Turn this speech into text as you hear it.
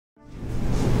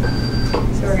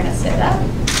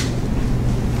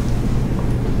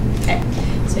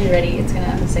So you're ready, it's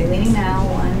gonna say leaning now,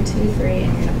 1, 2, 3,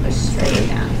 and you're gonna push straight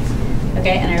down.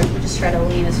 Okay, and I just try to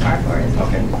lean as far forward as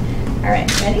possible. Okay. All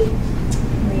right, ready?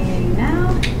 Leaning now,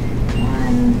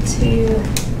 1, 2,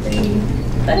 3,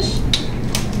 push.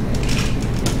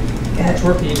 How much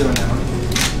work are you doing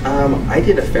now? I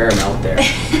did a fair amount there.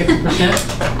 50%?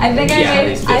 I think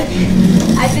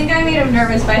I think I made him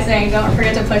nervous by saying don't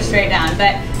forget to push straight down.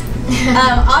 But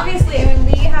obviously, I mean,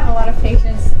 we have a lot of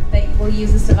patients that will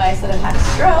use this device that have had a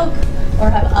stroke or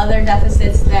have other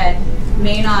deficits that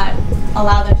may not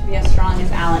allow them to be as strong as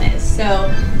Alan is.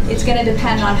 So it's going to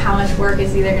depend on how much work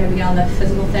is either going to be on the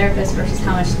physical therapist versus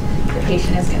how much the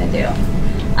patient is going to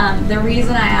do. The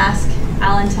reason I ask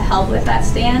Alan to help with that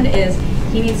stand is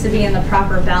he needs to be in the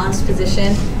proper balanced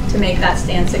position to make that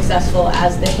stand successful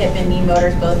as the hip and knee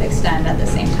motors both extend at the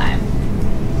same time.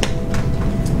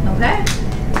 Okay?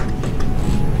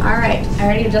 All right, I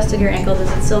already adjusted your ankle.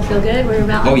 Does it still feel good where your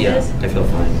balance is? Oh yeah, I feel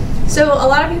fine. So a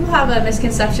lot of people have a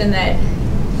misconception that,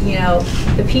 you know,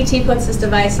 the PT puts this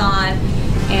device on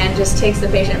and just takes the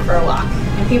patient for a walk.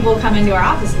 And people come into our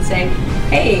office and say,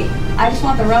 hey, I just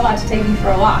want the robot to take me for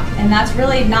a walk. And that's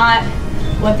really not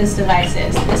what this device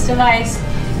is. This device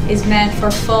is meant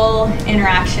for full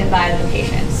interaction by the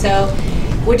patient. So,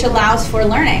 which allows for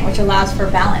learning, which allows for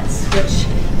balance, which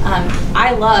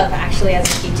I love actually as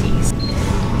a PT.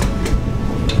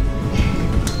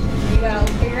 You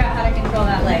gotta figure out how to control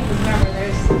that leg. Because remember,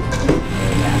 there's,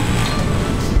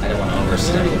 I don't want to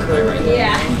overstep the curve right there.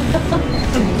 yeah.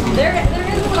 there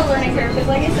is a little learning curve because,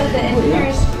 like I said, the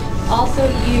engineers also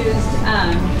used,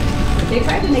 they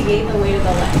tried to negate the weight of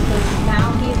the leg. So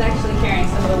now he's actually carrying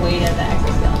some of the weight of the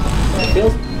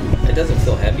exoskeleton. So It doesn't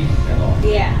feel heavy at all.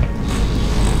 yeah.